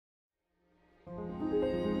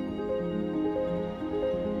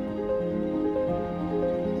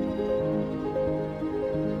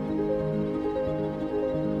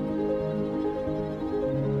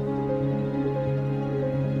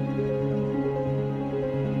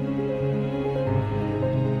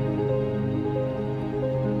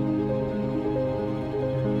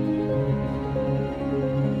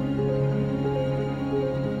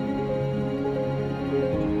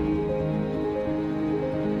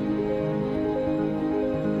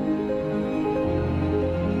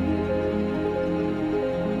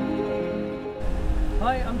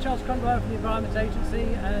Hi, I'm Charles Crundwell from the Environment Agency,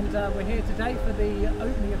 and we're here today for the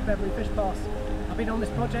opening of Bevere Fish Pass. I've been on this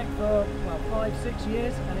project for, well, 5-6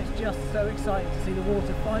 years, and it's just so exciting to see the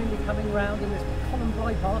water finally coming round in this common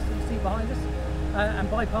bypass that you see behind us, and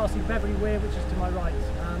bypassing Bevere Weir, which is to my right.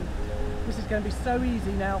 This is going to be so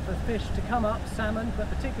easy now for fish to come up, salmon, but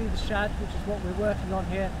particularly the shad, which is what we're working on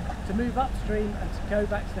here, to move upstream and to go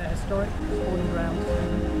back to their historic spawning grounds.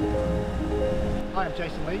 Hi, I'm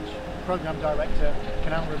Jason Leach, Programme Director,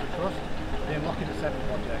 Canal River Trust, the Unlocking the Severn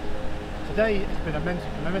project. Today it's been a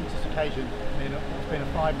momentous occasion. It's been a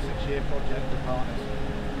 5 to 6 year project with partners.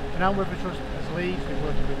 Canal River Trust as leads, been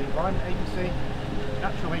working with the Environment Agency,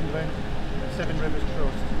 Natural England and Severn Rivers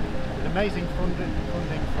Trust, with amazing funding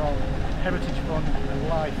from Heritage Fund and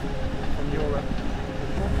Life from Europe.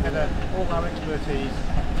 We've brought together all our expertise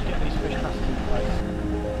to get these fish passes in place.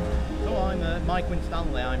 So I'm Mike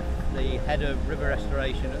Winstanley, I'm the Head of River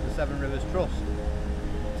Restoration at the Severn Rivers Trust.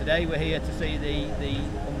 Today we're here to see the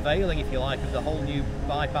unveiling, if you like, of the whole new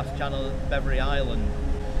bypass channel at Bevere Island.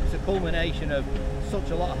 It's a culmination of such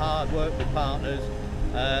a lot of hard work with partners,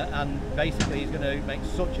 and basically it's going to make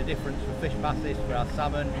such a difference for fish passes, for our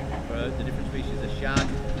salmon, for the different species of shad,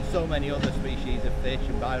 and so many other species of fish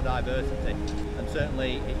and biodiversity. And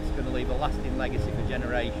certainly it's going to leave a lasting legacy for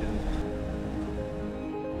generations.